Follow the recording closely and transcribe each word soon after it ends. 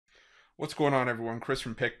What's going on, everyone? Chris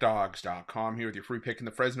from PickDogs.com here with your free pick in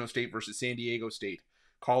the Fresno State versus San Diego State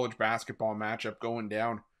college basketball matchup going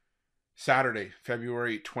down Saturday,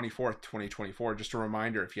 February 24th, 2024. Just a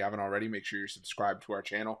reminder, if you haven't already, make sure you're subscribed to our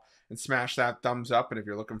channel and smash that thumbs up. And if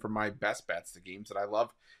you're looking for my best bets, the games that I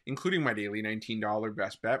love, including my daily $19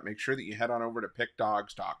 best bet, make sure that you head on over to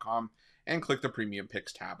PickDogs.com and click the Premium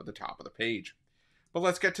Picks tab at the top of the page. But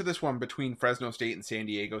let's get to this one between Fresno State and San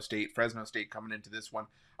Diego State. Fresno State coming into this one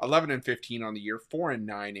 11-15 on the year,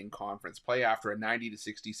 4-9 in conference play after a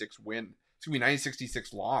 90-66 win. Excuse me,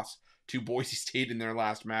 90-66 loss to Boise State in their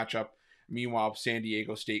last matchup. Meanwhile, San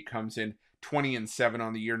Diego State comes in 20-7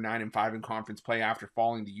 on the year, 9-5 in conference play after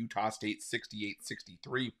falling to Utah State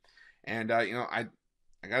 68-63. And I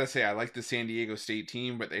gotta say, I like the San Diego State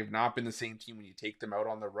team, but they've not been the same team when you take them out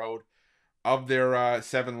on the road. Of their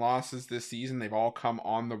 7 losses this season, they've all come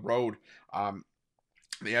on the road.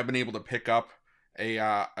 They have been able to pick up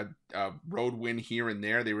a road win here and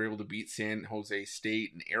there. They were able to beat San Jose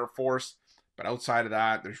State and Air Force, but outside of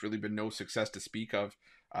that, there's really been no success to speak of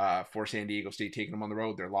for San Diego State taking them on the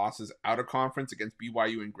road. Their losses out of conference against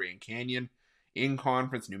BYU and Grand Canyon, in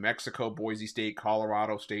conference, New Mexico, Boise State,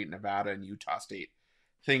 Colorado State, Nevada, and Utah State.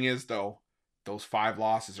 Thing is, though, those 5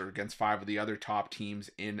 losses are against 5 of the other top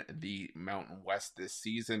teams in the Mountain West this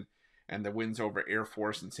season, and the wins over Air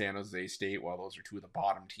Force and San Jose State, well, those are 2 of the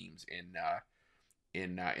bottom teams in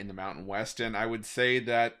the Mountain West. And I would say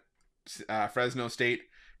that Fresno State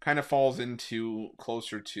kind of falls into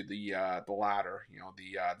closer to the latter,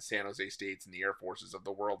 the San Jose States and the Air Forces of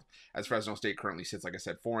the world, as Fresno State currently sits, like I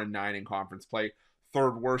said, 4-9 in conference play,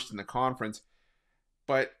 3rd worst in the conference,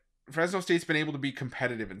 but Fresno State's been able to be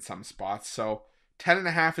competitive in some spots, so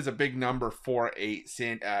 10.5 is a big number for a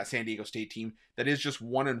San Diego State team that is just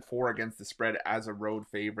 1-4 against the spread as a road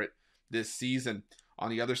favorite this season. On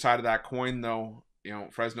the other side of that coin, though,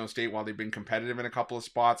 Fresno State, while they've been competitive in a couple of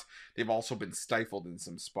spots, they've also been stifled in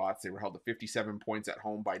some spots. They were held to 57 points at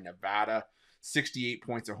home by Nevada, 68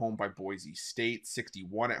 points at home by Boise State,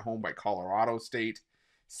 61 at home by Colorado State,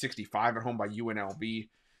 65 at home by UNLV.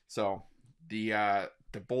 So the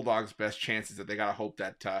Bulldogs' best chance is that they got to hope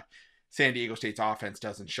that San Diego State's offense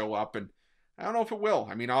doesn't show up, and I don't know if it will.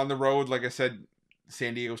 I mean, on the road, like I said,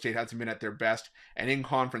 San Diego State hasn't been at their best, and in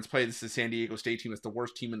conference play, this is a San Diego State team that's the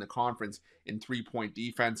worst team in the conference in 3-point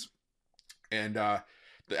defense, and the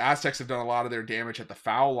Aztecs have done a lot of their damage at the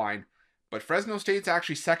foul line, but Fresno State's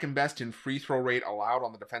actually second best in free throw rate allowed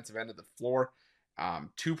on the defensive end of the floor.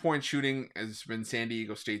 2-point shooting has been San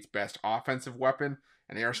Diego State's best offensive weapon,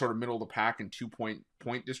 and they are sort of middle of the pack in 2-point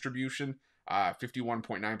distribution.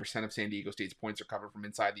 51.9% of San Diego State's points are covered from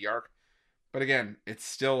inside the arc. But again, it's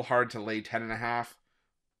still hard to lay 10.5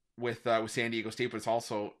 with San Diego State, but it's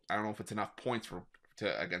also, I don't know if it's enough points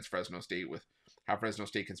against Fresno State with how Fresno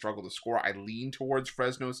State can struggle to score. I lean towards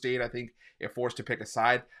Fresno State. I think if forced to pick a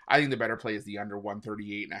side, I think the better play is the under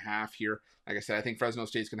 138.5 here. Like I said, I think Fresno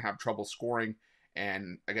State's going to have trouble scoring,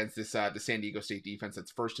 and against this the San Diego State defense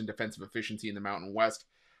that's first in defensive efficiency in the Mountain West.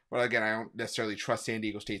 But again, I don't necessarily trust San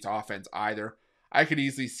Diego State's offense either. I could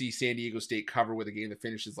easily see San Diego State cover with a game that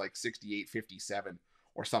finishes like 68-57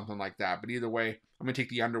 or something like that. But either way, I'm going to take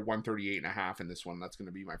the under 138.5 in this one. That's going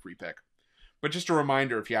to be my free pick. But just a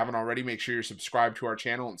reminder, if you haven't already, make sure you're subscribed to our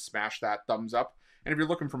channel and smash that thumbs up. And if you're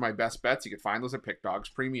looking for my best bets, you can find those at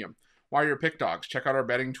PickDogs Premium. While you're at PickDogs, check out our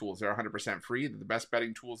betting tools. They're 100% free. They're the best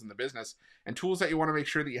betting tools in the business, and tools that you want to make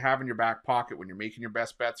sure that you have in your back pocket when you're making your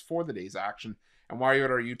best bets for the day's action. And while you're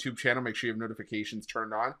at our YouTube channel, make sure you have notifications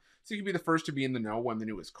turned on so you can be the first to be in the know when the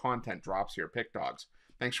newest content drops here at PickDogs.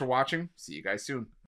 Thanks for watching. See you guys soon.